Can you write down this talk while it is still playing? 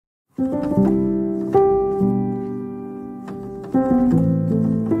I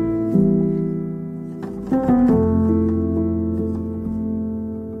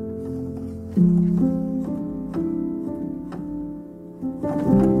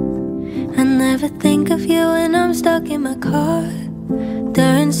never think of you when I'm stuck in my car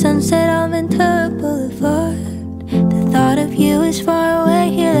during sunset on Ventura Boulevard. The thought of you is far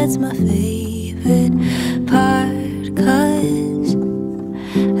away here, that's my favorite part. 'Cause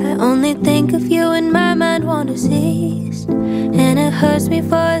I only think of you when my mind wanders east, and it hurts me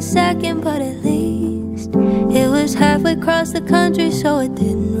for a second, but at least it was halfway across the country, so it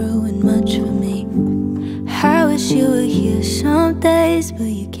didn't ruin much for me. I wish you were here some days,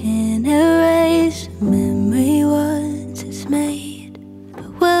 but you can't erase a memory once it's made. But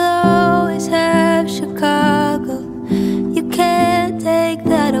we'll always have Chicago, you can't take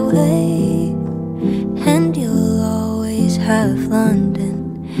that away. And you'll always have London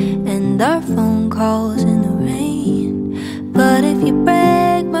and our phone calls in the rain. But if you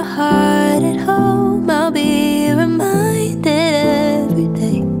break my heart at home, I'll be reminded every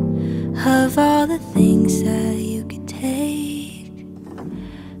day of all the things that you could take.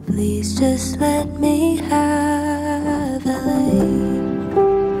 Please just let me have LA.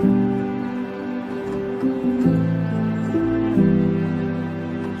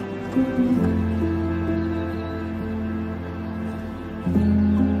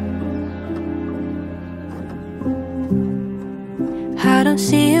 I don't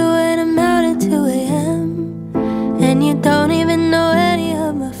see you when I'm out at 2 a.m. and you don't even know any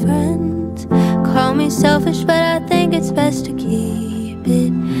of my friends. Call me selfish, but I think it's best to keep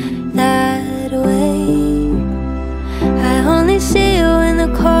it that way. I only see you in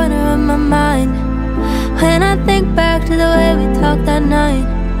the corner of my mind when I think back to the way we talked that night.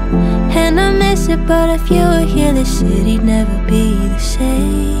 And I miss it, but if you were here, the city'd never be the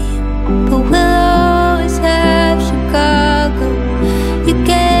same. But we'll always have Chicago, you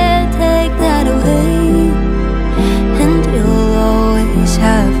can't take that away. And you'll always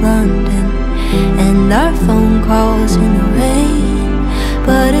have London and our phone calls in the rain.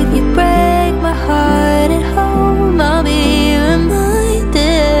 But if you break my heart at home, I'll be reminded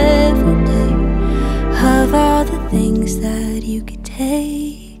every day of all the things that you could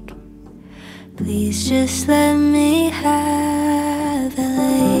take. Please just let me have LA.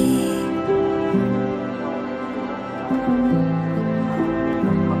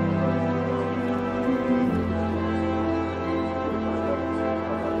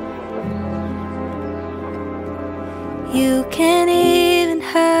 You can't even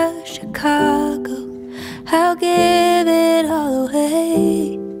have Chicago, I'll give it all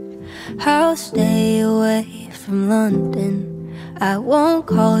away. I'll stay away from London, I won't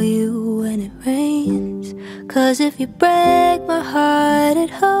call you when it rains. 'Cause if you break my heart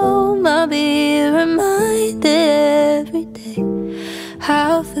at home, I'll be reminded every day.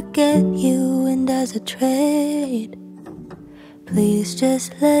 I'll forget you and as a trade, please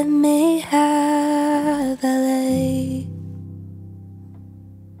just let me have LA.